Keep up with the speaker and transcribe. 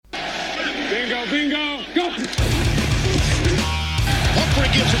bingo, go! Humphrey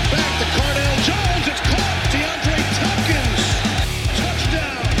gives it back to Cardell Jones. It's caught. DeAndre Tompkins.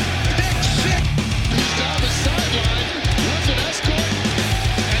 Touchdown. Pick six. He's down the sideline. Runs an escort.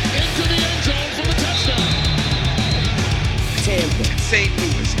 And into the end zone for the touchdown. Tampa, St.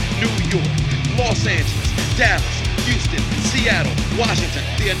 Louis, New York, Los Angeles, Dallas, Houston, Seattle, Washington.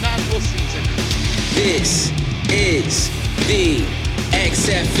 The inaugural season. This is the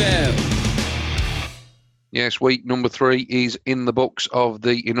XFL. Yes, week number 3 is in the books of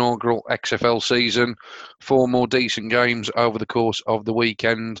the inaugural XFL season. 4 more decent games over the course of the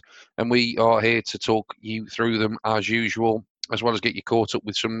weekend, and we are here to talk you through them as usual, as well as get you caught up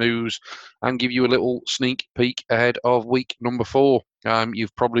with some news and give you a little sneak peek ahead of week number 4.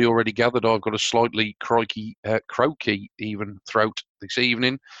 You've probably already gathered I've got a slightly croaky even throat this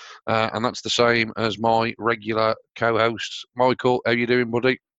evening, and that's the same as my regular co-host. Michael, how you doing,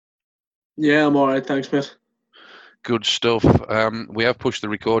 buddy? Yeah, I'm all right. Thanks, mate. Good stuff. We have pushed the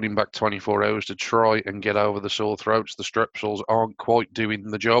recording back 24 hours to try and get over the sore throats. The strepsils aren't quite doing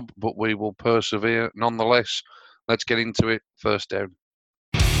the job, but we will persevere nonetheless. Let's get into it. First down.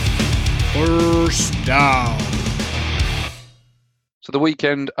 First down. So the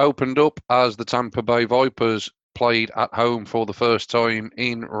weekend opened up as the Tampa Bay Vipers played at home for the first time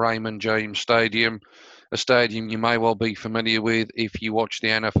in Raymond James Stadium, a stadium you may well be familiar with if you watch the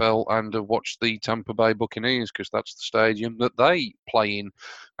NFL and have watched the Tampa Bay Buccaneers, because that's the stadium that they play in.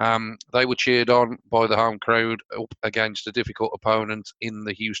 They were cheered on by the home crowd up against a difficult opponent in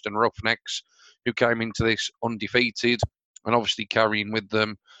the Houston Roughnecks, who came into this undefeated and obviously carrying with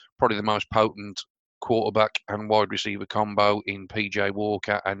them probably the most potent quarterback and wide receiver combo in PJ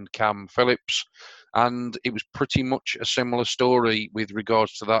Walker and Cam Phillips. And it was pretty much a similar story with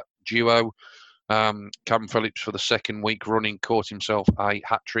regards to that duo. Cam Phillips, for the second week running, caught himself a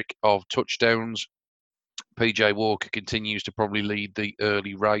hat-trick of touchdowns. PJ Walker continues to probably lead the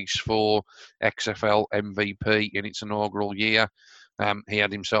early race for XFL MVP in its inaugural year. He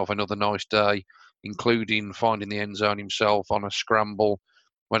had himself another nice day, including finding the end zone himself on a scramble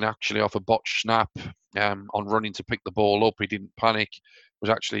when actually off a botched snap. On running to pick the ball up, he didn't panic, was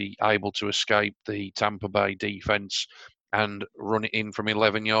actually able to escape the Tampa Bay defense and run it in from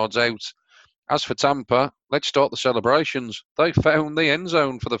 11 yards out. As for Tampa, let's start the celebrations. They found the end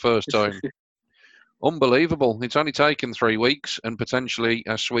zone for the first time. Unbelievable. It's only taken 3 weeks and potentially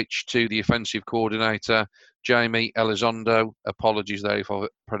a switch to the offensive coordinator, Jamie Elizondo. Apologies there if I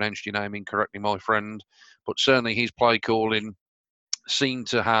pronounced your name incorrectly, my friend. But certainly his play calling seemed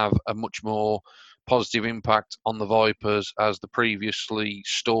to have a much more positive impact on the Vipers, as the previously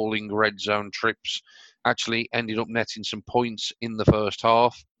stalling red zone trips actually ended up netting some points in the first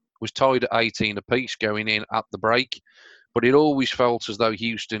half. Was tied at 18 apiece going in at the break, but it always felt as though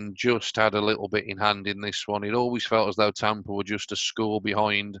Houston just had a little bit in hand in this one. It always felt as though Tampa were just a score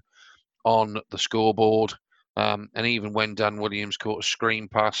behind on the scoreboard. And even when Dan Williams caught a screen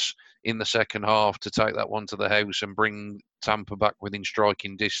pass in the second half to take that one to the house and bring Tampa back within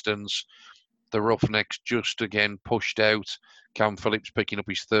striking distance, the Roughnecks just again pushed out. Cam Phillips picking up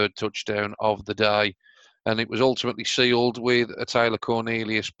his 3rd touchdown of the day. And it was ultimately sealed with a Taylor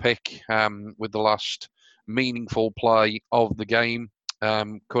Cornelius pick with the last meaningful play of the game.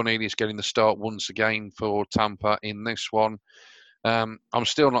 Cornelius getting the start once again for Tampa in this one. I'm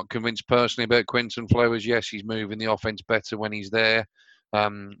still not convinced personally about Quinton Flowers. Yes, he's moving the offense better when he's there,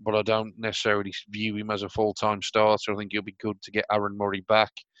 but I don't necessarily view him as a full-time starter. I think it'll be good to get Aaron Murray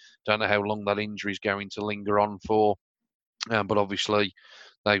back. Don't know how long that injury is going to linger on for, but obviously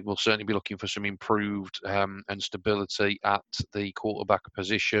they will certainly be looking for some improved and stability at the quarterback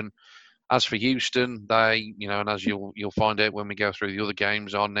position. As for Houston, they, and as you'll find out when we go through the other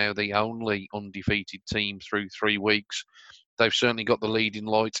games, are now the only undefeated team through 3 weeks. They've certainly got the leading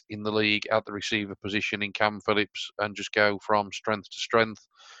light in the league at the receiver position in Cam Phillips, and just go from strength to strength.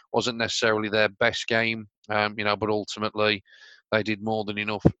 Wasn't necessarily their best game, but ultimately they did more than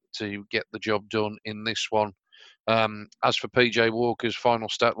enough to get the job done in this one. As for PJ Walker's final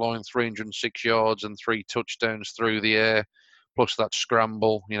stat line, 306 yards and 3 touchdowns through the air, plus that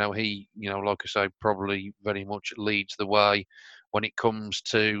scramble. He, like I say, probably very much leads the way when it comes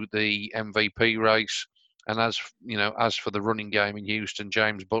to the MVP race. And as for the running game in Houston,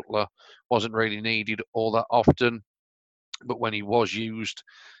 James Butler wasn't really needed all that often. But when he was used,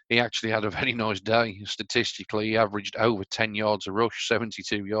 he actually had a very nice day. Statistically, he averaged over 10 yards a rush,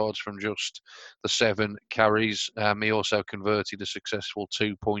 72 yards from just the 7 carries. He also converted a successful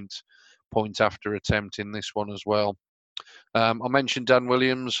 2-point after attempt in this one as well. I mentioned Dan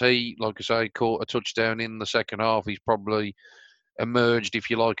Williams. He, like I say, caught a touchdown in the second half. He's probably emerged, if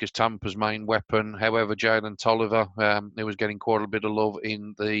you like, as Tampa's main weapon. However, Jalen Tolliver, who was getting quite a bit of love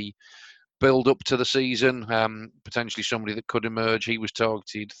in the build up to the season, potentially somebody that could emerge. He was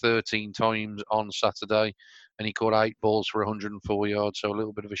targeted 13 times on Saturday, and he caught 8 balls for 104 yards. So a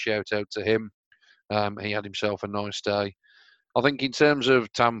little bit of a shout out to him. He had himself a nice day. I think in terms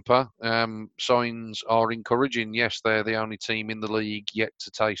of Tampa, signs are encouraging. Yes, they're the only team in the league yet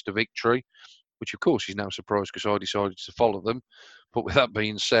to taste a victory, which of course is no surprise because I decided to follow them. But with that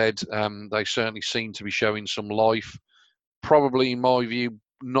being said, they certainly seem to be showing some life. Probably, in my view,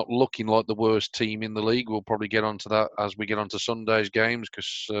 not looking like the worst team in the league. We'll probably get onto that as we get onto Sunday's games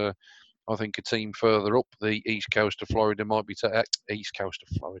because I think a team further up the east coast of Florida might be east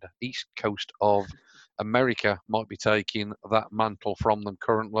coast of America might be taking that mantle from them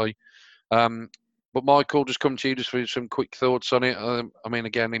currently. But Michael, just come to you just for some quick thoughts on it. I mean,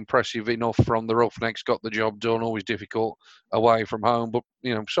 again, impressive enough from the Roughnecks, got the job done. Always difficult away from home, but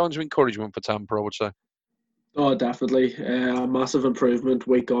signs of encouragement for Tampa, I would say. Oh, definitely. A massive improvement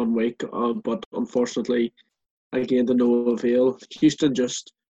week on week, but unfortunately, again, to no avail. Houston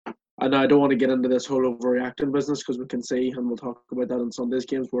just, and I don't want to get into this whole overreacting business because we can see, and we'll talk about that in Sunday's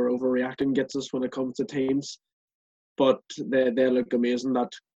games, where overreacting gets us when it comes to teams. But they look amazing.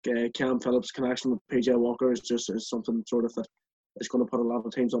 That Cam Phillips connection with PJ Walker is something sort of that is going to put a lot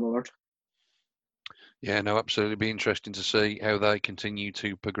of teams on alert. Yeah, no, absolutely. Be interesting to see how they continue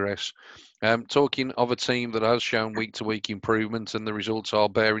to progress. Talking of a team that has shown week-to-week improvement and the results are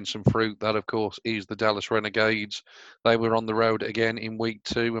bearing some fruit, that, of course, is the Dallas Renegades. They were on the road again in week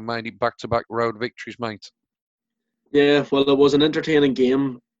 2 and made it back-to-back road victories, mate. Yeah, well, it was an entertaining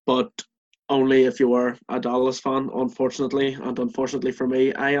game, but only if you were a Dallas fan, unfortunately. And unfortunately for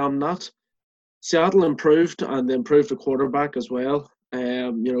me, I am not. Seattle improved, and they improved the quarterback as well.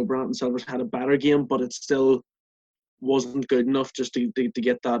 Brandon Silvers had a better game, but it still wasn't good enough just to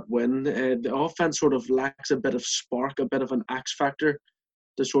get that win. The offense sort of lacks a bit of spark, a bit of an X factor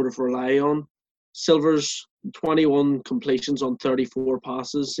to sort of rely on. Silvers, 21 completions on 34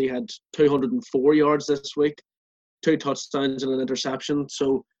 passes. He had 204 yards this week, 2 touchdowns and an interception.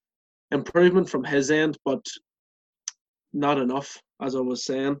 So improvement from his end, but not enough, as I was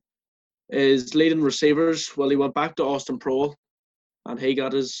saying. His leading receivers, well, he went back to Austin Proehl, and he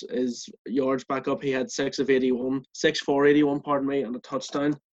got his yards back up. He had 6 for 81, and a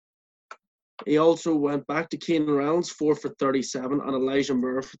touchdown. He also went back to Keenan Reynolds, 4 for 37, and Elijah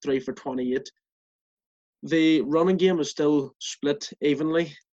Moore for 3 for 28. The running game is still split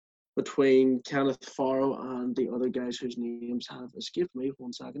evenly between Kenneth Farrow and the other guys whose names have escaped me.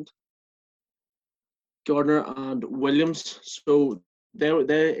 1 second. Gardner and Williams. So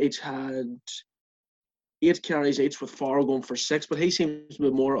they each had 8 carries each, with Farrell going for 6, but he seems to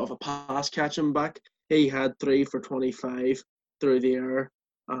be more of a pass catching back. He had 3 for 25 through the air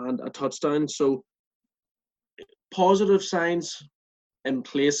and a touchdown. So positive signs in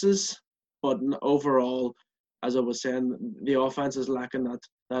places, but overall, as I was saying, the offense is lacking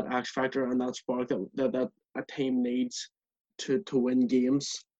that X factor and that spark that a team needs to win games.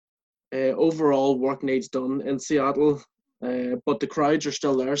 Overall, work needs done in Seattle. But the crowds are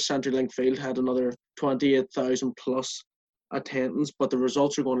still there. CenturyLink Field had another 28,000 plus attendance, but the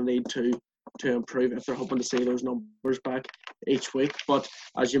results are going to need to improve if they're hoping to see those numbers back each week. But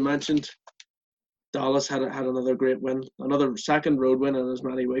as you mentioned, Dallas had another great win, another second road win in as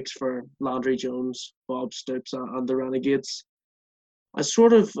many weeks for Landry Jones, Bob Stoops, and the Renegades.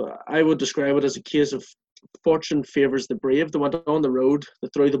 I would describe it as a case of fortune favours the brave. They went on the road, they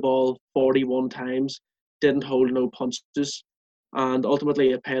threw the ball 41 times, didn't hold no punches, and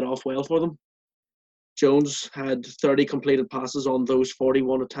ultimately it paid off well for them. Jones had 30 completed passes on those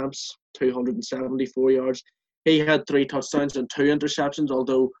 41 attempts, 274 yards. He had 3 touchdowns and 2 interceptions,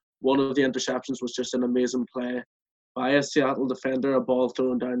 although one of the interceptions was just an amazing play by a Seattle defender, a ball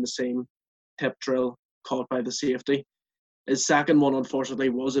thrown down the same tip drill caught by the safety. His second one, unfortunately,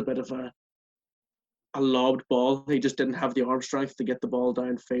 was a bit of a lobbed ball. He just didn't have the arm strength to get the ball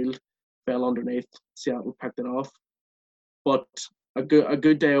downfield. Fell underneath. Seattle picked it off. But a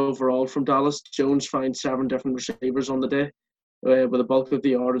good day overall from Dallas. Jones found 7 different receivers on the day, with the bulk of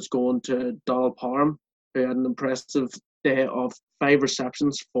the yardage going to Donald Parham, who had an impressive day of 5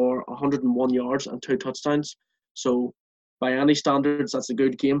 receptions for 101 yards and 2 touchdowns. So by any standards, that's a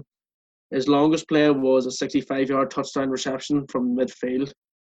good game. His longest play was a 65-yard touchdown reception from midfield,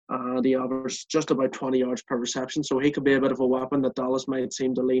 and he averaged just about 20 yards per reception. So he could be a bit of a weapon that Dallas might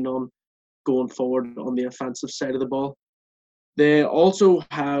seem to lean on going forward on the offensive side of the ball. They also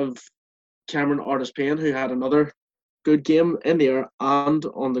have Cameron Artis-Payne, who had another good game in the air and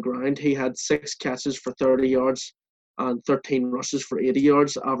on the ground. He had 6 catches for 30 yards and 13 rushes for 80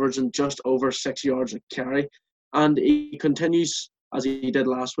 yards, averaging just over 6 yards a carry. And he continues, as he did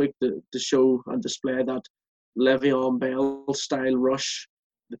last week, to show and display that Le'Veon Bell style rush,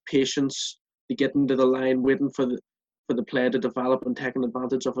 the patience to get into the line, waiting for the play to develop and taking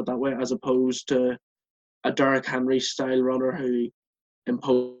advantage of it that way, as opposed to a Derrick Henry style runner who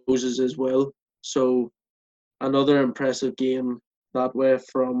imposes his will. So another impressive game that way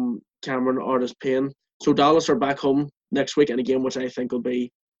from Cameron Artis-Payne. So Dallas are back home next week in a game which I think will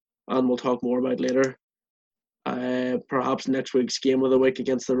be, and we'll talk more about later, perhaps next week's game of the week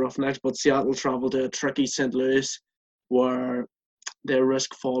against the Roughnecks. But Seattle travel to a tricky St. Louis where they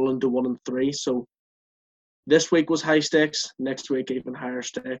risk falling to 1-3. So this week was high stakes, next week even higher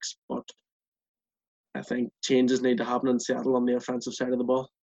stakes. But I think changes need to happen in Seattle on the offensive side of the ball.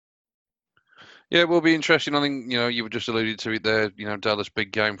 Yeah, it will be interesting. I think, you were just alluded to it there. Dallas,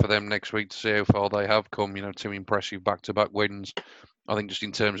 big game for them next week to see how far they have come. Two impressive back-to-back wins. I think just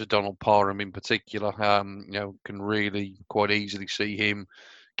in terms of Donald Parham in particular, can really quite easily see him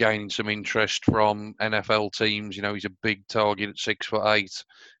gaining some interest from NFL teams. He's a big target at 6'8".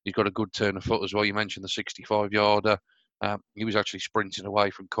 He's got a good turn of foot as well. You mentioned the 65-yarder. He was actually sprinting away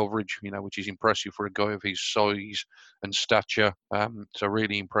from coverage, which is impressive for a guy of his size and stature. So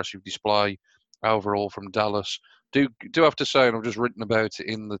really impressive display overall from Dallas. Do have to say, and I've just written about it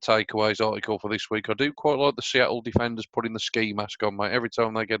in the takeaways article for this week, I do quite like the Seattle defenders putting the ski mask on, mate, every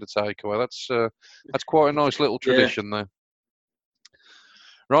time they get a takeaway. That's quite a nice little tradition there.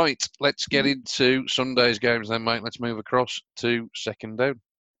 Right, let's get into Sunday's games then, mate. Let's move across to second down.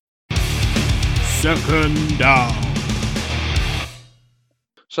 Second down.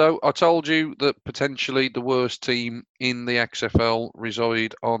 So I told you that potentially the worst team in the XFL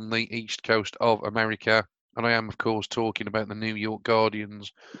reside on the east coast of America. And I am, of course, talking about the New York Guardians,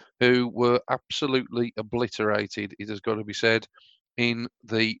 who were absolutely obliterated, it has got to be said, in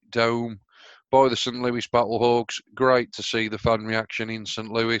the Dome by the St. Louis Battlehawks. Great to see the fan reaction in St.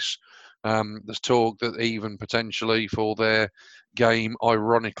 Louis. There's talk that even potentially for their game,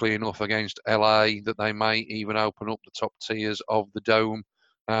 ironically enough, against LA, that they may even open up the top tiers of the Dome.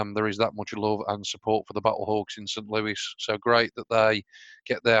 There is that much love and support for the Battlehawks in St. Louis. So great that they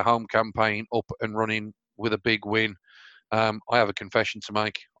get their home campaign up and running with a big win. I have a confession to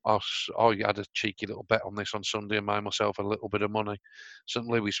make. I had a cheeky little bet on this on Sunday and made myself a little bit of money. St.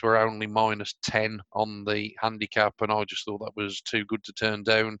 Louis were only -10 on the handicap, and I just thought that was too good to turn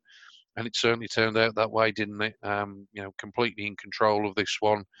down. And it certainly turned out that way, didn't it? Completely in control of this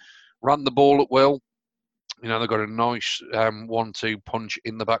one. Ran the ball at will. They've got a nice 1-2 punch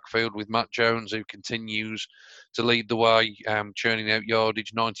in the backfield with Matt Jones, who continues to lead the way, churning out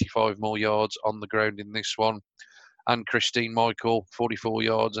yardage, 95 more yards on the ground in this one. And Christine Michael, 44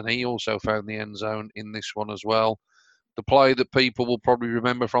 yards, and he also found the end zone in this one as well. The play that people will probably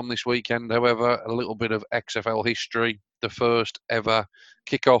remember from this weekend, however, a little bit of XFL history. The first ever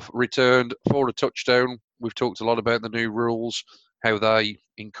kickoff returned for a touchdown. We've talked a lot about the new rules, how they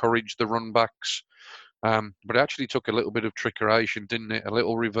encourage the run backs. But it actually took a little bit of trickeration, didn't it? A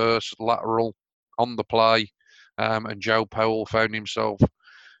little reverse lateral on the play. And Joe Powell found himself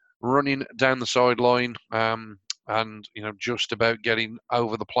running down the sideline and, just about getting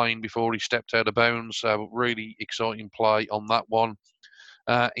over the plane before he stepped out of bounds. So really exciting play on that one.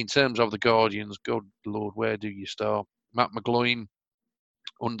 In terms of the Guardians, good Lord, where do you start? Matt McGloin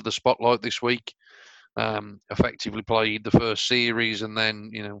under the spotlight this week. Effectively played the first series, and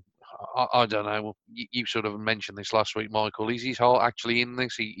then, I don't know. You sort of mentioned this last week, Michael. Is his heart actually in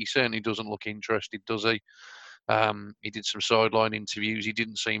this? He certainly doesn't look interested, does he? He did some sideline interviews. He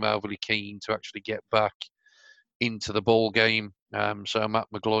didn't seem overly keen to actually get back into the ball game. So Matt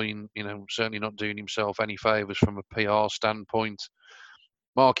McGloin, certainly not doing himself any favours from a PR standpoint.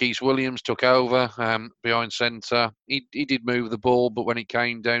 Marquise Williams took over behind centre. He did move the ball, but when it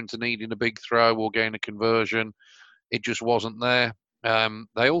came down to needing a big throw or gain a conversion, it just wasn't there.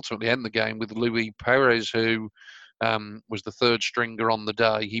 They ultimately end the game with Luis Perez, who was the third stringer on the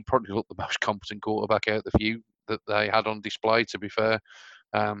day. He probably looked the most competent quarterback out of the few that they had on display, to be fair.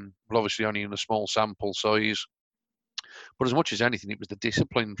 But obviously only in a small sample size. But as much as anything, it was the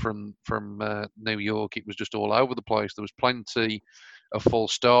discipline from New York. It was just all over the place. There was plenty of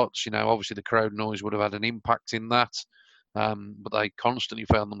false starts. Obviously the crowd noise would have had an impact in that. But they constantly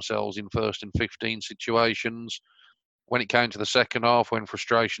found themselves in 1st and 15 situations. When it came to the second half, when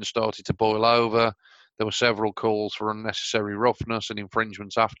frustration started to boil over, there were several calls for unnecessary roughness and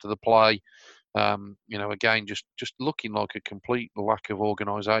infringements after the play. Again, just looking like a complete lack of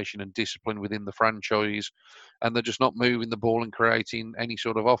organisation and discipline within the franchise, and they're just not moving the ball and creating any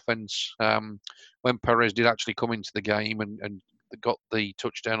sort of offence. When Perez did actually come into the game and got the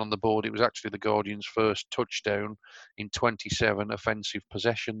touchdown on the board, it was actually the Guardians' first touchdown in 27 offensive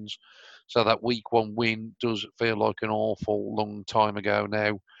possessions. So that week one win does feel like an awful long time ago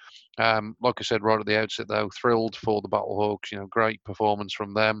now. Like I said right at the outset, though, thrilled for the Battlehawks. Great performance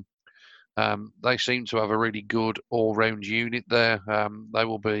from them. They seem to have a really good all-round unit there. They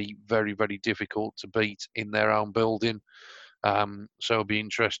will be very, very difficult to beat in their own building. So it'll be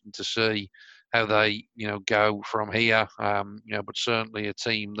interesting to see how they, go from here. But certainly a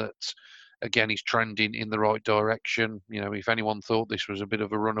team that, again, is trending in the right direction. If anyone thought this was a bit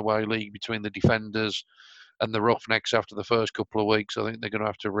of a runaway league between the defenders and the Roughnecks after the first couple of weeks, I think they're going to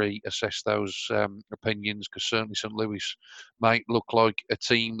have to reassess those opinions, because certainly St. Louis might look like a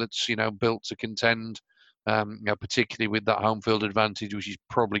team that's built to contend, particularly with that home field advantage, which is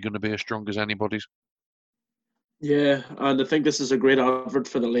probably going to be as strong as anybody's. Yeah, and I think this is a great advert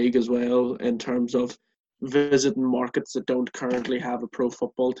for the league as well, in terms of visiting markets that don't currently have a pro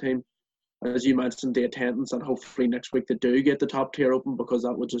football team. As you mentioned, the attendance, and hopefully next week they do get the top tier open, because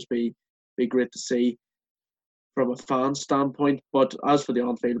that would just be great to see from a fan standpoint. But as for the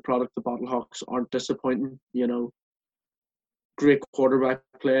on-field product, the Battlehawks aren't disappointing. Great quarterback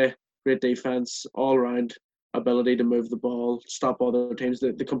play, great defense, all-round ability to move the ball, stop other teams.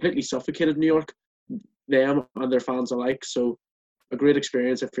 They completely suffocated New York, them and their fans alike. So a great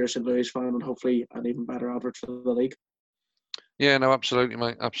experience if you're a St. Louis fan, and hopefully an even better average for the league. Yeah, no, absolutely,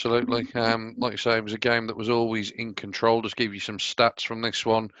 mate, absolutely. Like you say, it was a game that was always in control. Just give you some stats from this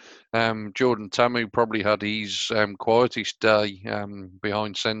one. Jordan Tamu probably had his quietest day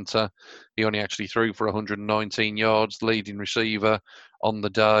behind centre. He only actually threw for 119 yards. The leading receiver on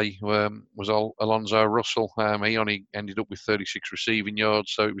the day was Alonzo Russell. He only ended up with 36 receiving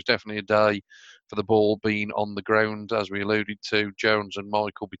yards, so it was definitely a day for the ball being on the ground. As we alluded to, Jones and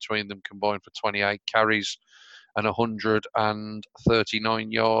Michael between them combined for 28 carries and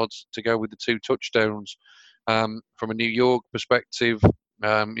 139 yards to go with the 2 touchdowns. From a New York perspective,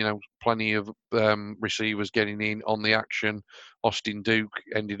 plenty of receivers getting in on the action. Austin Duke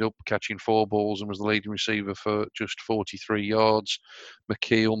ended up catching 4 balls and was the leading receiver for just 43 yards.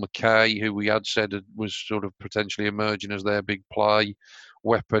 Mekeel McKay, who we had said was sort of potentially emerging as their big play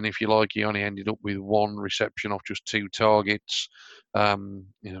weapon, if you like, he only ended up with 1 reception off just 2 targets.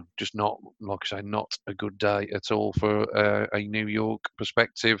 Just not, like I say, not a good day at all for a New York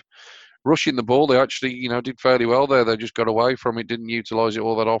perspective. Rushing the ball, they actually, did fairly well there. They just got away from it, didn't utilise it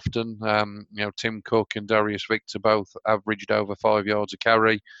all that often. Tim Cook and Darius Victor both averaged over 5 yards a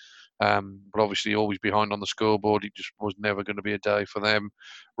carry. But obviously always behind on the scoreboard. It just was never going to be a day for them.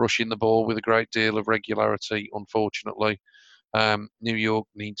 Rushing the ball with a great deal of regularity, unfortunately. New York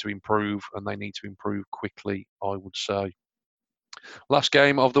need to improve, and they need to improve quickly, I would say. Last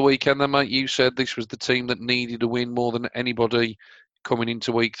game of the weekend then, mate, you said this was the team that needed a win more than anybody coming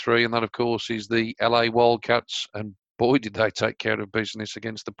into week 3, and that, of course, is the LA Wildcats. And boy, did they take care of business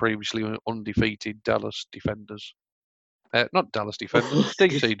against the previously undefeated Dallas Defenders. Not Dallas Defenders,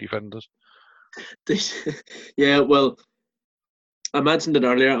 DC Defenders. Yeah, well, I mentioned it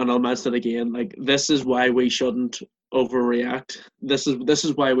earlier, and I'll mention it again. Like, this is why we shouldn't overreact. This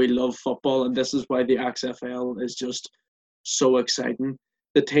is why we love football, and this is why the XFL is just so exciting.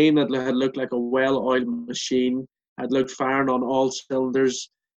 The team that had looked like a well-oiled machine had looked firing on all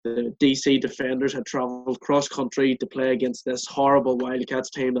cylinders. The DC Defenders had travelled cross-country to play against this horrible Wildcats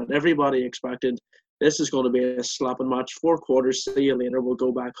team that everybody expected. This is going to be a slapping match. 4 quarters, see you later, we'll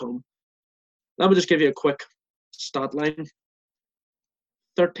go back home. Let me just give you a quick stat line.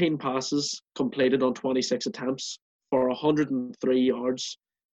 13 passes completed on 26 attempts for 103 yards.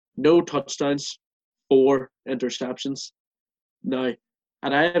 No touchdowns, 4 interceptions. Now,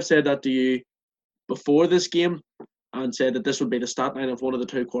 and I have said that to you before this game and said that this would be the stat line of one of the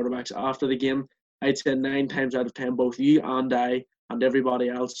 2 quarterbacks after the game. I'd say 9 times out of 10, both you and I and everybody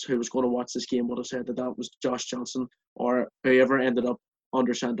else who was going to watch this game would have said that that was Josh Johnson or whoever ended up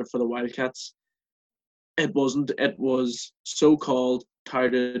under centre for the Wildcats. It wasn't. It was so-called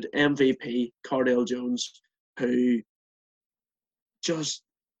touted MVP Cardale Jones, who just,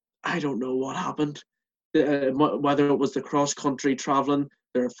 I don't know what happened. Whether it was the cross-country travelling,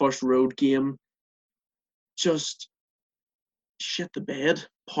 their first road game, just shit the bed.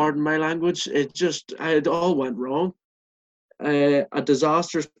 Pardon my language. It all went wrong. A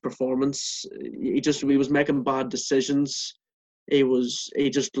disastrous performance. He was making bad decisions. He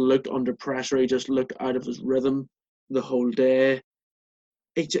just looked under pressure. He just looked out of his rhythm the whole day.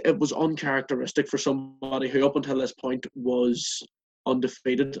 it was uncharacteristic for somebody who up until this point was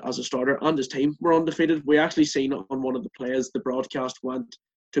undefeated as a starter, and his team were undefeated. We actually seen on one of the plays, the broadcast went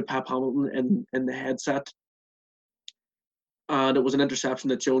to Pep Hamilton in the headset, and it was an interception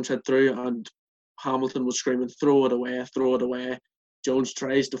that Jones had through, and Hamilton was screaming, throw it away, throw it away. Jones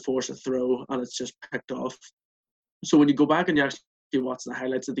tries to force a throw, and it's just picked off. So when you go back and you actually watch the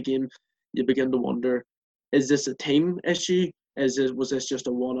highlights of the game, you begin to wonder, is this a team issue? Was this just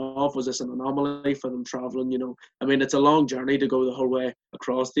a one-off? Was this an anomaly for them traveling? I mean, it's a long journey to go the whole way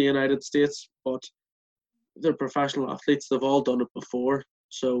across the United States, but they're professional athletes. They've all done it before.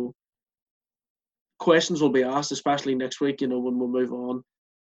 So questions will be asked, especially next week, when we move on,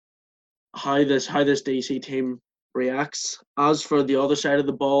 how this DC team reacts. As for the other side of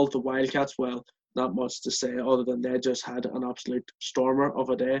the ball, the Wildcats, well, not much to say other than they just had an absolute stormer of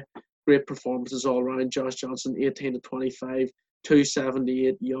a day. Great performances all around. Josh Johnson, 18-25,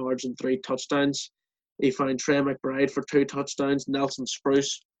 278 yards and 3 touchdowns. He found Trey McBride for 2 touchdowns. Nelson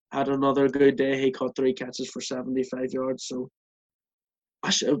Spruce had another good day. He caught 3 catches for 75 yards. So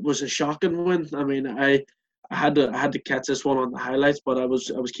it was a shocking win. I mean, I had to catch this one on the highlights, but I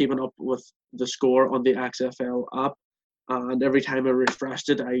was keeping up with the score on the XFL app, and every time I refreshed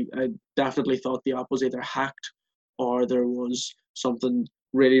it, I definitely thought the app was either hacked or there was something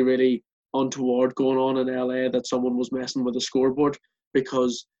really, really untoward going on in LA, that someone was messing with the scoreboard,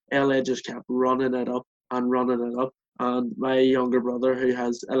 because LA just kept running it up and running it up. And my younger brother, who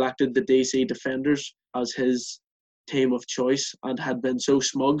has elected the DC Defenders as his team of choice and had been so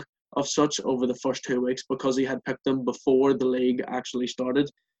smug of such over the first 2 weeks because he had picked them before the league actually started,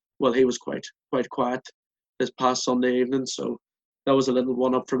 well, he was quite quiet this past Sunday evening. So that was a little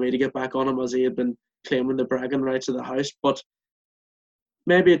one-up for me to get back on him, as he had been claiming the bragging rights of the house. But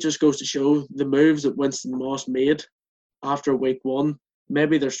maybe it just goes to show the moves that Winston Moss made after week 1,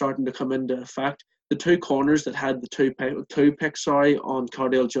 maybe they're starting to come into effect. The 2 corners that had the two picks on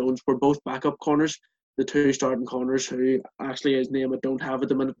Cardale Jones were both backup corners. The 2 starting corners, who actually his name I don't have at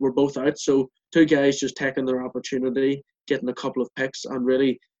the minute, were both out. So 2 guys just taking their opportunity, getting a couple of picks, and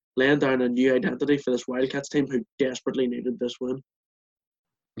really laying down a new identity for this Wildcats team, who desperately needed this win.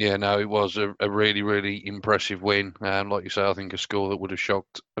 Yeah, no, it was a really, really impressive win. Like you say, I think a score that would have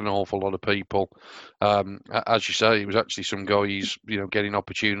shocked an awful lot of people. As you say, it was actually some guys, getting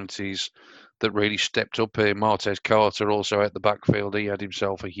opportunities that really stepped up here. Martez Carter also out the backfield. He had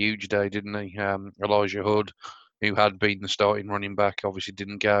himself a huge day, didn't he? Elijah Hood, who had been the starting running back, obviously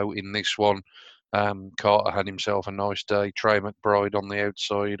didn't go in this one. Carter had himself a nice day. Trey McBride on the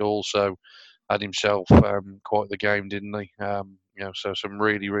outside also had himself quite the game, didn't he? So some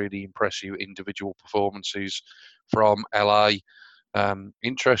really, really impressive individual performances from LA.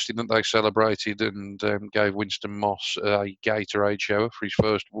 Interesting that they celebrated and gave Winston Moss a Gatorade shower for his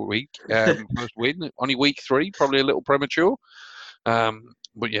first win. Only week 3, probably a little premature.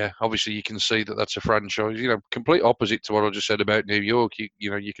 But yeah, obviously you can see that that's a franchise. Complete opposite to what I just said about New York.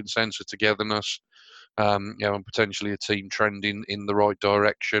 You can sense a togetherness. And potentially a team trending in the right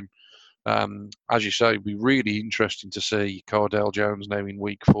direction. As you say, it'd be really interesting to see Cardale Jones now in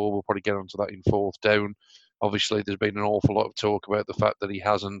week 4. We'll probably get onto that in 4th down. Obviously, there's been an awful lot of talk about the fact that he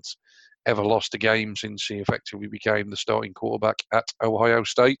hasn't ever lost a game since he effectively became the starting quarterback at Ohio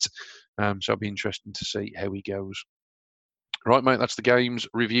State. So it'll be interesting to see how he goes. Right, mate, that's the games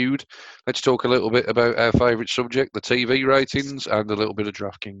reviewed. Let's talk a little bit about our favourite subject, the TV ratings, and a little bit of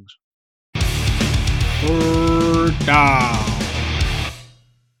DraftKings. Third down.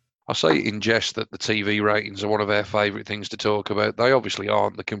 I say in jest that the TV ratings are one of our favourite things to talk about. They obviously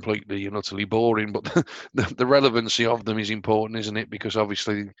aren't. They're completely and utterly boring, but the relevancy of them is important, isn't it? Because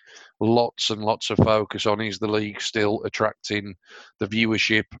obviously lots and lots of focus on, is the league still attracting the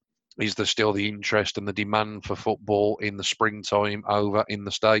viewership? Is there still the interest and the demand for football in the springtime over in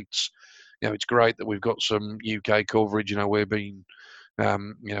the States? It's great that we've got some UK coverage. We're being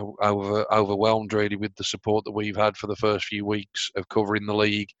overwhelmed really with the support that we've had for the first few weeks of covering the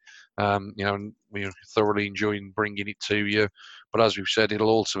league. And we're thoroughly enjoying bringing it to you. But as we've said, it'll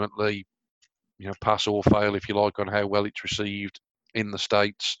ultimately, pass or fail, if you like, on how well it's received in the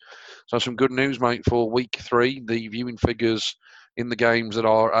States. So some good news, mate, for week 3. The viewing figures in the games that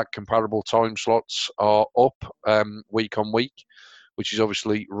are at comparable time slots are up week on week, which is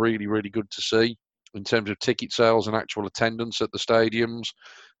obviously really, really good to see. In terms of ticket sales and actual attendance at the stadiums,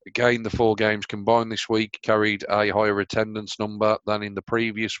 again, the 4 games combined this week carried a higher attendance number than in the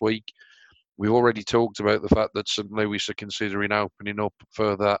previous week. We've already talked about the fact that St. Louis are considering opening up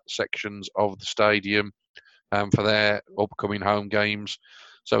further sections of the stadium for their upcoming home games.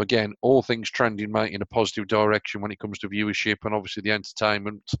 So again, all things trending, mate, in a positive direction when it comes to viewership, and obviously the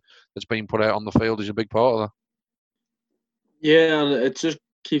entertainment that's been put out on the field is a big part of that. Yeah, and it just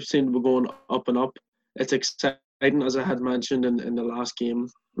keeps seeming to be going up and up. It's exciting, as I had mentioned in the last game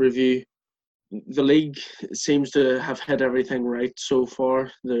review. The league seems to have hit everything right so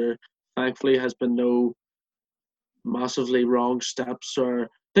far. There thankfully has been no massively wrong steps. Or I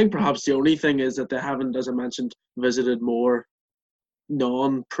think perhaps the only thing is that they haven't, as I mentioned, visited more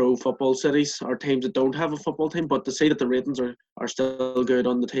non-pro football cities or teams that don't have a football team. But to say that the ratings are still good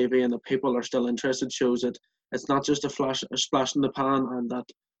on the TV and the people are still interested shows that it's not just a splash in the pan, and that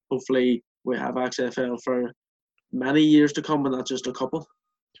hopefully we have XFL for many years to come and not just a couple.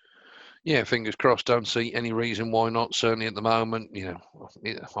 Yeah, fingers crossed. Don't see any reason why not. Certainly at the moment,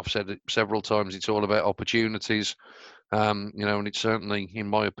 I've said it several times. It's all about opportunities. And it's certainly, in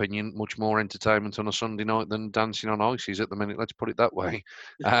my opinion, much more entertainment on a Sunday night than dancing on ices at the minute. Let's put it that way.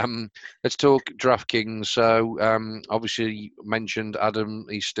 Let's talk DraftKings. So, obviously, mentioned Adam,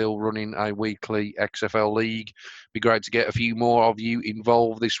 he's still running a weekly XFL league. Be great to get a few more of you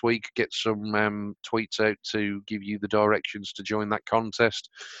involved this week. Get some tweets out to give you the directions to join that contest.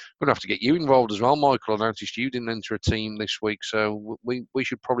 We're going to have to get you involved as well, Michael. I noticed you didn't enter a team this week, so we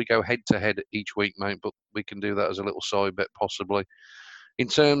should probably go head-to-head each week, mate, but we can do that as a little side bet possibly. In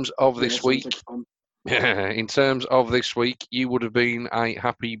terms of this week, in terms of this week, you would have been a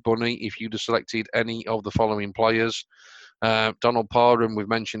happy bunny if you'd have selected any of the following players. Donald Parham, we've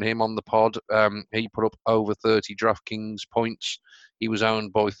mentioned him on the pod. He put up over 30 DraftKings points. He was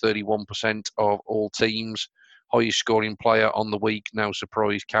owned by 31% of all teams. Highest scoring player on the week, no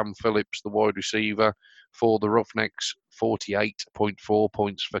surprise, Cam Phillips, the wide receiver for the Roughnecks, 48.4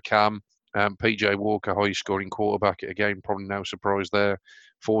 points for Cam. PJ Walker, highest scoring quarterback, again, probably no surprise there,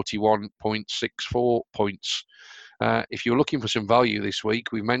 41.64 points. If you're looking for some value this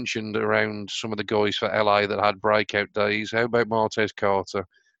week, we mentioned around some of the guys for LA that had breakout days. How about Martez Carter?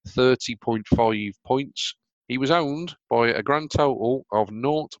 30.5 points. He was owned by a grand total of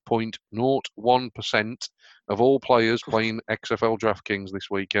 0.01% of all players playing XFL DraftKings this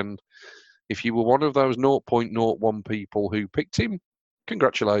weekend. If you were one of those 0.01 people who picked him,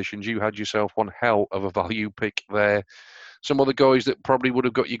 congratulations, you had yourself one hell of a value pick there. Some other guys that probably would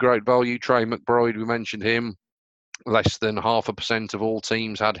have got you great value, Trey McBride, we mentioned him. Less than 0.5% of all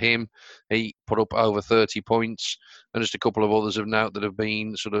teams had him. He put up over 30 points. And just a couple of others of note that have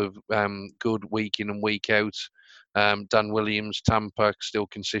been sort of good week in and week out. Dan Williams, Tampa, still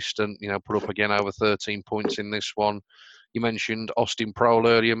consistent, put up again over 13 points in this one. You mentioned Austin Prohl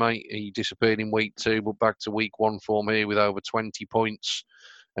earlier, mate. He disappeared in week 2, but back to week 1 form here with over 20 points.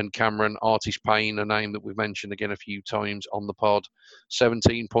 And Cameron Artis Payne, a name that we've mentioned again a few times on the pod,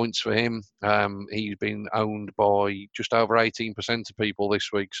 17 points for him. He's been owned by just over 18% of people this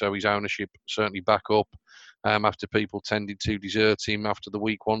week, so his ownership certainly back up after people tended to desert him after the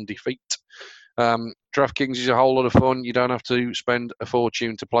week 1 defeat. DraftKings is a whole lot of fun. You don't have to spend a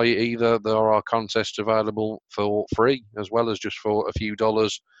fortune to play it either. There are contests available for free as well as just for a few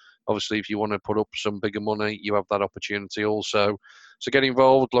dollars. Obviously, if you want to put up some bigger money, you have that opportunity also. So get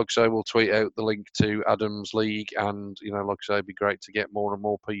involved. Like I say, we'll tweet out the link to Adam's League, and like I say, it'd be great to get more and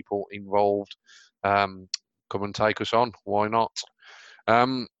more people involved. Come and take us on. Why not?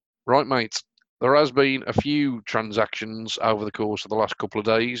 Right, mate. There has been a few transactions over the course of the last couple of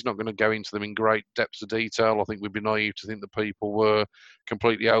days. Not going to go into them in great depths of detail. I think we'd be naive to think that people were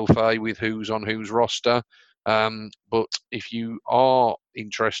completely au fait with who's on whose roster. But if you are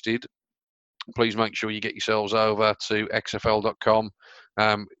interested, please make sure you get yourselves over to xfl.com.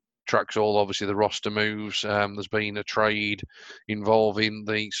 Tracks all, obviously, the roster moves. There's been a trade involving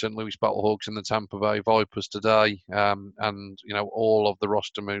the St. Louis Battlehawks and the Tampa Bay Vipers today. And, all of the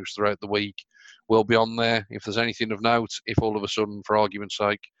roster moves throughout the week will be on there. If there's anything of note, if all of a sudden, for argument's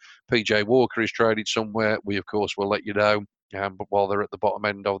sake, PJ Walker is traded somewhere, we, of course, will let you know. But while they're at the bottom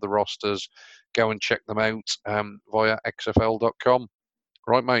end of the rosters, go and check them out via xfl.com.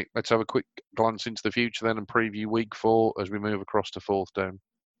 Right, mate, let's have a quick glance into the future then and preview week 4 as we move across to 4th down.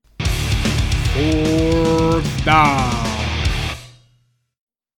 4th down.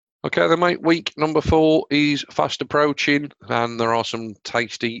 Okay then, mate, week number 4 is fast approaching and there are some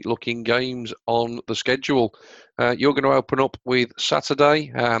tasty looking games on the schedule. You're going to open up with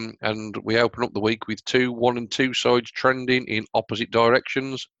Saturday and we open up the week with 2 1 and 2 sides trending in opposite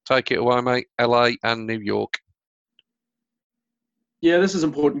directions. Take it away, mate. LA and New York. Yeah, this is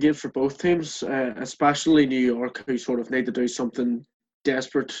important game for both teams, especially New York, who sort of need to do something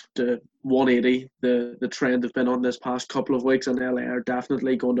desperate to 180 the trend they've been on this past couple of weeks, and LA are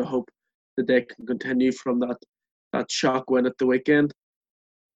definitely going to hope that they can continue from that shock win at the weekend.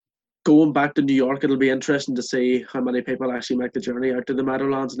 going back to New York, it'll be interesting to see how many people actually make the journey out to the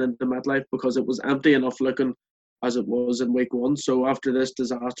Meadowlands and into MetLife, because it was empty enough looking as it was in week 1. So after this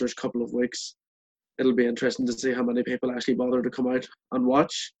disastrous couple of weeks, it'll be interesting to see how many people actually bother to come out and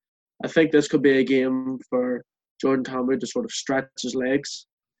watch. I think this could be a game for Jordan Thompson to sort of stretch his legs,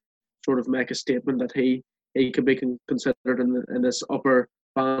 sort of make a statement that he could be considered in this upper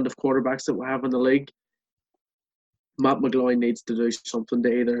band of quarterbacks that we have in the league. Matt McGloin needs to do something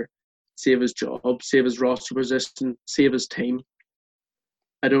to either save his job, save his roster position, save his team.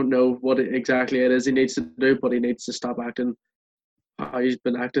 I don't know what exactly it is he needs to do, but he needs to stop acting how he's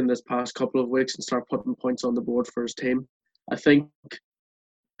been acting this past couple of weeks and start putting points on the board for his team. I think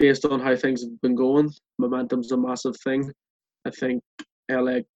based on how things have been going, momentum's a massive thing. I think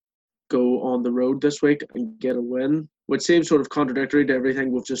LA go on the road this week and get a win, which seems sort of contradictory to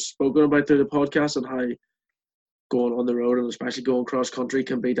everything we've just spoken about through the podcast and how going on the road and especially going cross country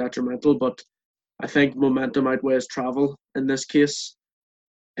can be detrimental. But I think momentum outweighs travel in this case.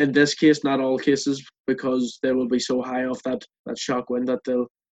 In this case, not all cases, because they will be so high off that shock win that they'll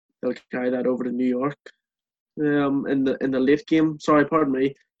carry that over to New York. In the late game, pardon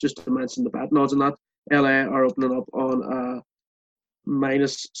me, just to mention the betting odds on that, LA are opening up on a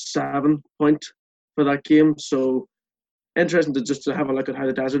 -7 point for that game. So interesting to have a look at how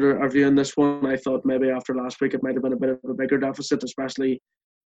the Desert are viewing this one. I thought maybe after last week it might have been a bit of a bigger deficit, especially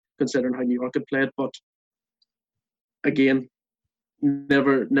considering how New York had played. But again,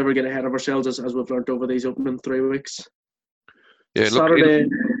 never get ahead of ourselves as we've learned over these opening 3 weeks. Yeah, Saturday.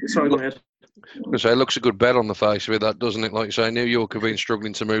 Sorry, go ahead. It looks a good bet on the face of it, that, doesn't it? Like you say, New York have been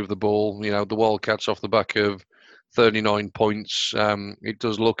struggling to move the ball. You know, the Wildcats off the back of 39 points. It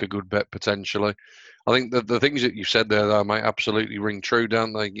does look a good bet potentially. I think the things that you said there, though, mate, absolutely ring true,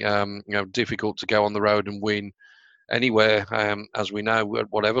 don't they? You know, difficult to go on the road and win anywhere, as we know, at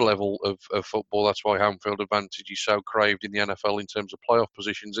whatever level of football. That's why home field advantage is so craved in the NFL in terms of playoff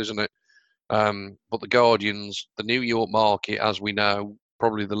positions, isn't it? But the Guardians, the New York market, as we know,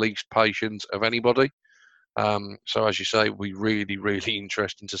 probably the least patient of anybody. So as you say, it'll be really, really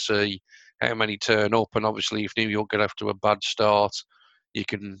interesting to see how many turn up. And obviously, if New York get off to a bad start, you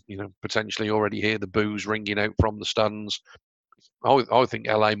can, potentially already hear the boos ringing out from the stands. I think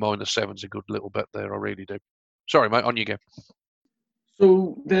LA -7's a good little bet there. I really do. Sorry, mate, on you go.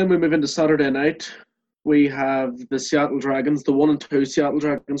 So then we move into Saturday night. We have the Seattle Dragons, the 1 and 2 Seattle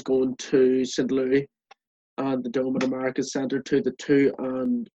Dragons, going to St. Louis and the Dome at America's Centre to the 2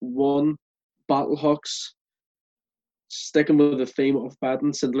 and 1 Battlehawks. Sticking with the theme of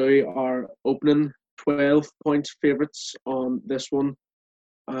betting, St. Louis are opening 12 points favourites on this one.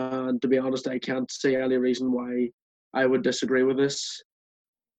 And to be honest, I can't see any reason why I would disagree with this.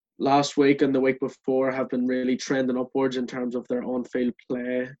 Last week and the week before have been really trending upwards in terms of their on-field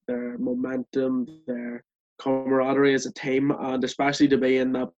play, their momentum, their camaraderie as a team, and especially to be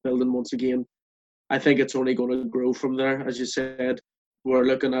in that building once again. I think it's only going to grow from there. As you said, we're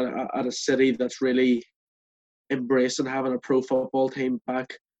looking at a city that's really embracing having a pro football team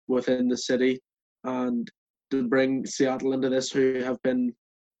back within the city, and to bring Seattle into this, who have been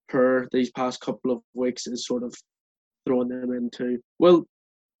poor these past couple of weeks, is sort of throwing them into, well,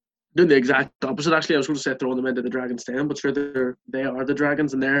 doing the exact opposite. Actually, I was going to say throwing them into the Dragons' den, but sure, they are the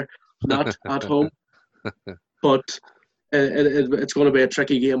Dragons and they're not at home. But it's going to be a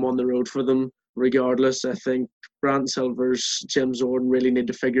tricky game on the road for them regardless. I think Brandon Silvers, Jim Zorn really need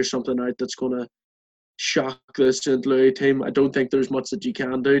to figure something out that's going to shock the St. Louis team. I don't think there's much that you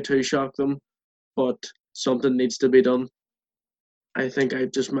can do to shock them, but something needs to be done. I think I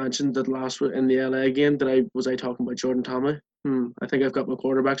just mentioned that last week in the LA game was I talking about Jordan Thomas? I think I've got my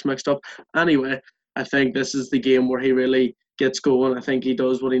quarterbacks mixed up. Anyway, I think this is the game where he really gets going. I think he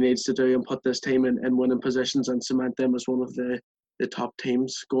does what he needs to do and put this team in winning positions and cement them as one of the top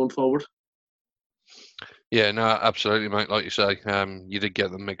teams going forward. Yeah, no, absolutely, mate. Like you say, you did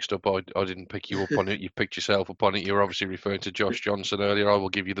get them mixed up. I didn't pick you up on it. You picked yourself up on it. You were obviously referring to Josh Johnson earlier. I will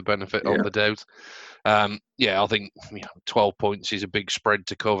give you the benefit of the doubt. I think 12 points is a big spread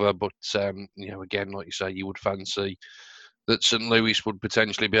to cover, but again, like you say, you would fancy that St. Louis would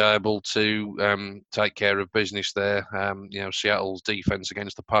potentially be able to take care of business there. Seattle's defense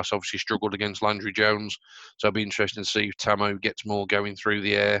against the pass obviously struggled against Landry Jones, so it'll be interesting to see if Tamo gets more going through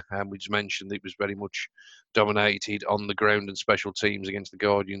the air. We just mentioned it was very much dominated on the ground and special teams against the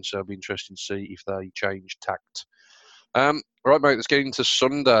Guardians, so it'll be interesting to see if they change tact. Right, mate, let's get into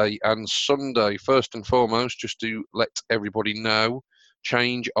Sunday. And Sunday, first and foremost, just to let everybody know,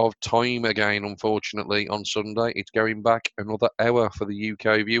 change of time again, unfortunately, on Sunday. It's going back another hour for the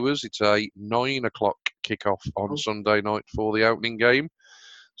UK viewers. It's a 9 o'clock kickoff on Sunday night for the opening game.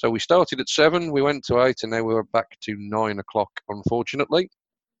 So we started at 7, we went to 8, and now we're back to 9 o'clock, unfortunately.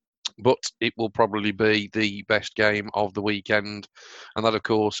 But it will probably be the best game of the weekend. And that, of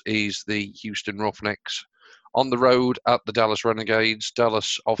course, is the Houston Roughnecks on the road at the Dallas Renegades.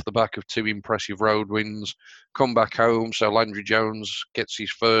 Dallas, off the back of 2 impressive road wins, come back home. So Landry Jones gets his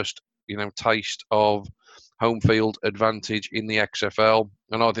first, taste of home field advantage in the XFL.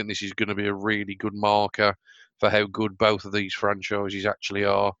 And I think this is going to be a really good marker for how good both of these franchises actually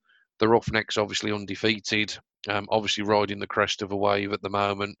are. The Roughnecks obviously undefeated, obviously riding the crest of a wave at the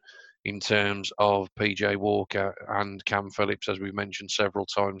moment in terms of PJ Walker and Cam Phillips, as we've mentioned several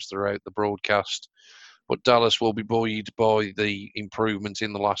times throughout the broadcast. But Dallas will be buoyed by the improvement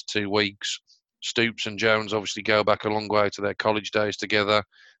in the last 2 weeks. Stoops and Jones obviously go back a long way to their college days together.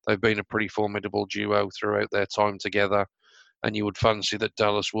 They've been a pretty formidable duo throughout their time together. And you would fancy that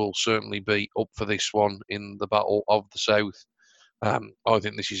Dallas will certainly be up for this one in the Battle of the South. I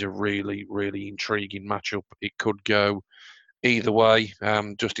think this is a really, really intriguing matchup. It could go either way,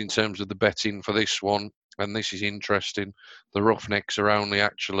 just in terms of the betting for this one. And this is interesting. The Roughnecks are only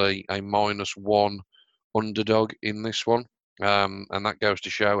actually a -1 underdog in this one. And that goes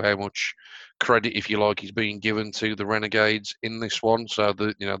to show how much credit, if you like, is being given to the Renegades in this one. So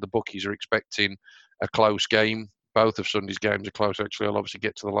the bookies are expecting a close game. Both of Sunday's games are close. Actually, I'll obviously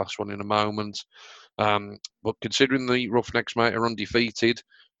get to the last one in a moment. But considering the Roughnecks, mate, are undefeated,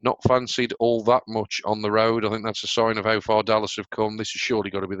 not fancied all that much on the road. I think that's a sign of how far Dallas have come. This has surely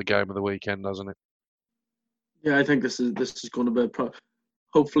got to be the game of the weekend, hasn't it? Yeah, I think this is going to be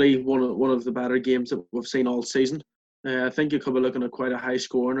hopefully one of the better games that we've seen all season. I think you could be looking at quite a high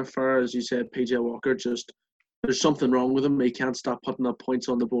scoring affair. As you said, PJ Walker, just there's something wrong with him. He can't stop putting up points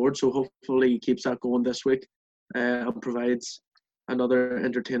on the board. So hopefully he keeps that going this week and provides another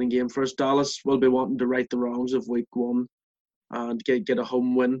entertaining game for us. Dallas will be wanting to right the wrongs of week 1 and get a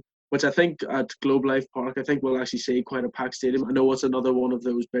home win, which I think at Globe Life Park, I think we'll actually see quite a packed stadium. I know it's another one of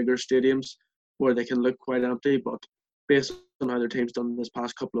those bigger stadiums where they can look quite empty, but based on how their team's done this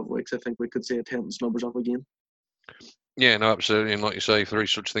past couple of weeks, I think we could see attendance numbers up again. Yeah, no, absolutely. And like you say, if there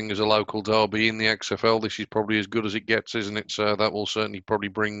is such thing as a local derby in the XFL, this is probably as good as it gets, isn't it? So that will certainly probably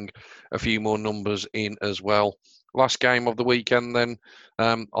bring a few more numbers in as well. Last game of the weekend then.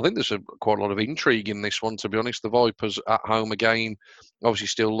 I think there's quite a lot of intrigue in this one, to be honest. The Vipers at home again, obviously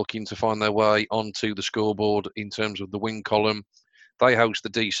still looking to find their way onto the scoreboard in terms of the win column. They host the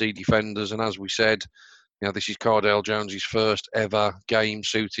DC Defenders, and as we said, this is Cardale Jones's first ever game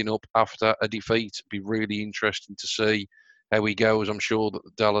suiting up after a defeat. It'd be really interesting to see how he goes. I'm sure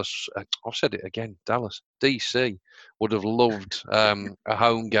that Dallas, I've said it again, Dallas, DC, would have loved a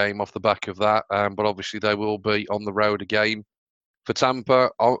home game off the back of that. But obviously they will be on the road again. For Tampa,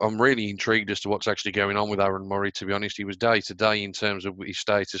 I'm really intrigued as to what's actually going on with Aaron Murray, to be honest. He was day to day in terms of his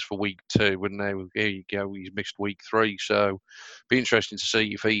status for week 2, and now here you go, he's missed week 3. So be interesting to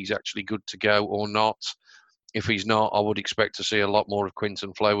see if he's actually good to go or not. If he's not, I would expect to see a lot more of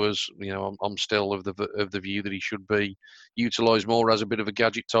Quinton Flowers. I'm still of the view that he should be utilised more as a bit of a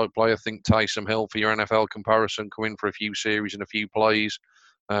gadget type player. I think Taysom Hill, for your NFL comparison, come in for a few series and a few plays,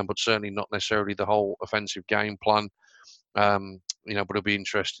 but certainly not necessarily the whole offensive game plan. But it'll be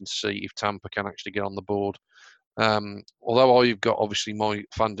interesting to see if Tampa can actually get on the board. Although I've got obviously my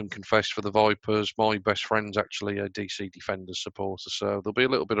fandom confessed for the Vipers, my best friend's actually a DC Defenders supporter, so there'll be a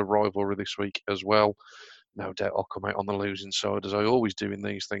little bit of rivalry this week as well. No doubt I'll come out on the losing side, as I always do in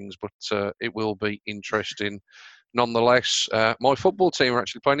these things, but it will be interesting. Nonetheless, my football team are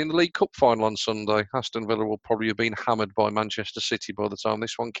actually playing in the League Cup final on Sunday. Aston Villa will probably have been hammered by Manchester City by the time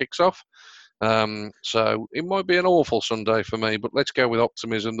this one kicks off. So it might be an awful Sunday for me, but let's go with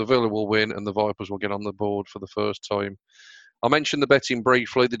optimism. The Villa will win and the Vipers will get on the board for the first time. I mentioned the betting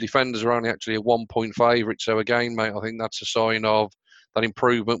briefly. The Defenders are only actually a 1-point favourite. So again, mate, I think that's a sign of that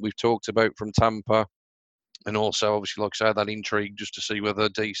improvement we've talked about from Tampa. And also, obviously, like I say, that intrigue just to see whether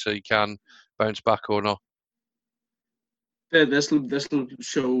DC can bounce back or not. Yeah, this will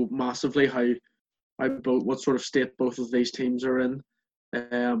show massively what sort of state both of these teams are in.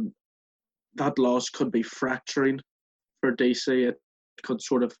 That loss could be fracturing for DC. It could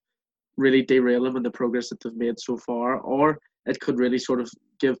sort of really derail them in the progress that they've made so far, or it could really sort of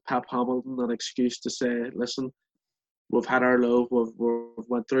give Pep Hamilton an excuse to say, listen, we've had our low, we've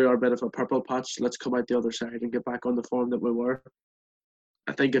went through our bit of a purple patch, let's come out the other side and get back on the form that we were.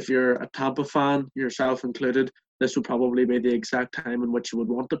 I think if you're a Tampa fan, yourself included, this would probably be the exact time in which you would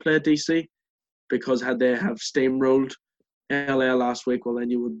want to play DC, because had they have steamrolled LA last week, well then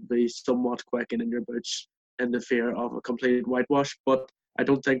you would be somewhat quaking in your boots in the fear of a complete whitewash. But I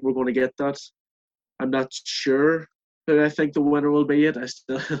don't think we're going to get that. I'm not sure who I think the winner will be. I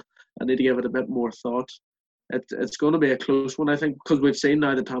need to give it a bit more thought. It's going to be a close one, I think, because we've seen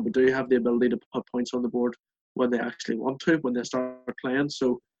now that Tampa do have the ability to put points on the board when they actually want to, when they start playing.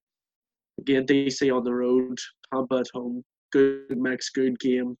 So, again, DC on the road, Tampa at home, good mix, good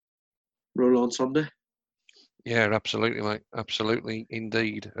game, roll on Sunday. Yeah, absolutely, mate. Absolutely,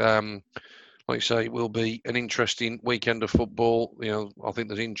 indeed. Like you say, it will be an interesting weekend of football. You know, I think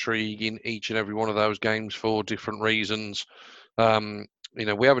there's intrigue in each and every one of those games for different reasons. You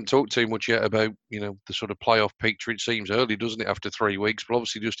know, we haven't talked too much yet about, you know, the sort of playoff picture. It seems early, doesn't it, after 3 weeks? But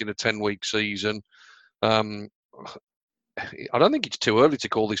obviously just in a 10-week season. I don't think it's too early to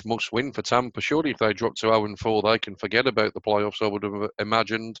call this must-win for Tampa. Surely if they drop to 0-4, they can forget about the playoffs, I would have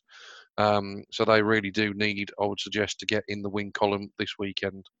imagined. So they really do need, I would suggest, to get in the win column this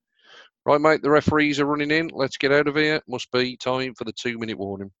weekend. Right, mate, the referees are running in. Let's get out of here. Must be time for the 2-minute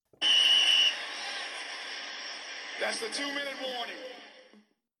warning. That's the 2-minute warning.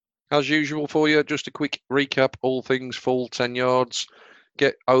 As usual for you, just a quick recap, all things full 10 yards.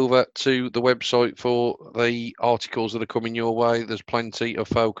 Get over to the website for the articles that are coming your way. There's plenty of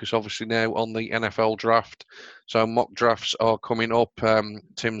focus, obviously, now on the NFL draft. So mock drafts are coming up.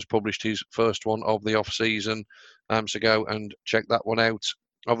 Tim's published his first one of the off-season. So go and check that one out.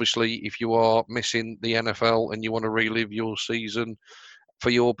 Obviously, if you are missing the NFL and you want to relive your season for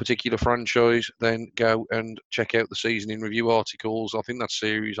your particular franchise, then go and check out the season in review articles. I think that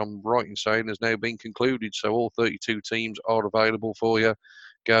series, I'm right in saying, has now been concluded. So all 32 teams are available for you.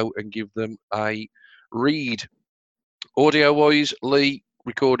 Go and give them a read. Audio-wise, Lee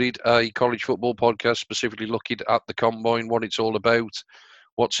recorded a college football podcast specifically looking at the Combine, what it's all about,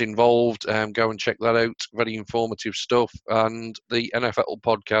 what's involved. Go and check that out. Very informative stuff. And the NFL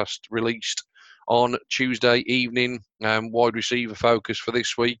podcast released on Tuesday evening. Wide receiver focus for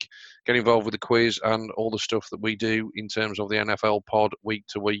this week. Get involved with the quiz and all the stuff that we do in terms of the NFL pod week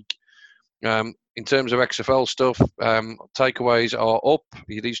to week. In terms of XFL stuff, takeaways are up.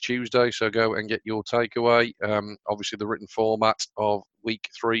 It is Tuesday, so go and get your takeaway. Obviously, the written format of week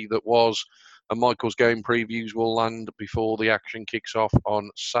 3 that was. And Michael's game previews will land before the action kicks off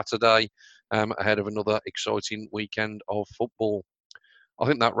on Saturday, ahead of another exciting weekend of football. I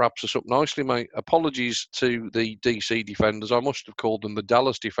think that wraps us up nicely, mate. Apologies to the DC defenders. I must have called them the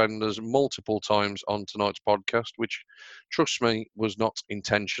Dallas defenders multiple times on tonight's podcast, which, trust me, was not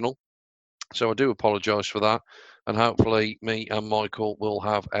intentional. So I do apologise for that. And hopefully me and Michael will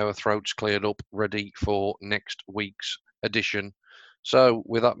have our throats cleared up, ready for next week's edition. So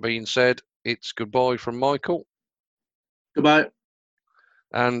with that being said, it's goodbye from Michael. Goodbye.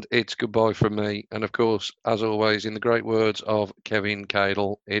 And it's goodbye from me. And of course, as always, in the great words of Kevin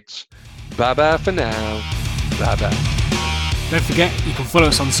Cadle, it's bye-bye for now. Bye-bye. Don't forget, you can follow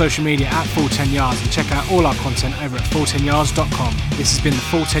us on social media at Full 10 Yards and check out all our content over at full10yards.com. This has been the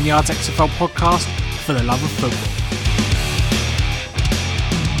Full 10 Yards XFL podcast for the love of football.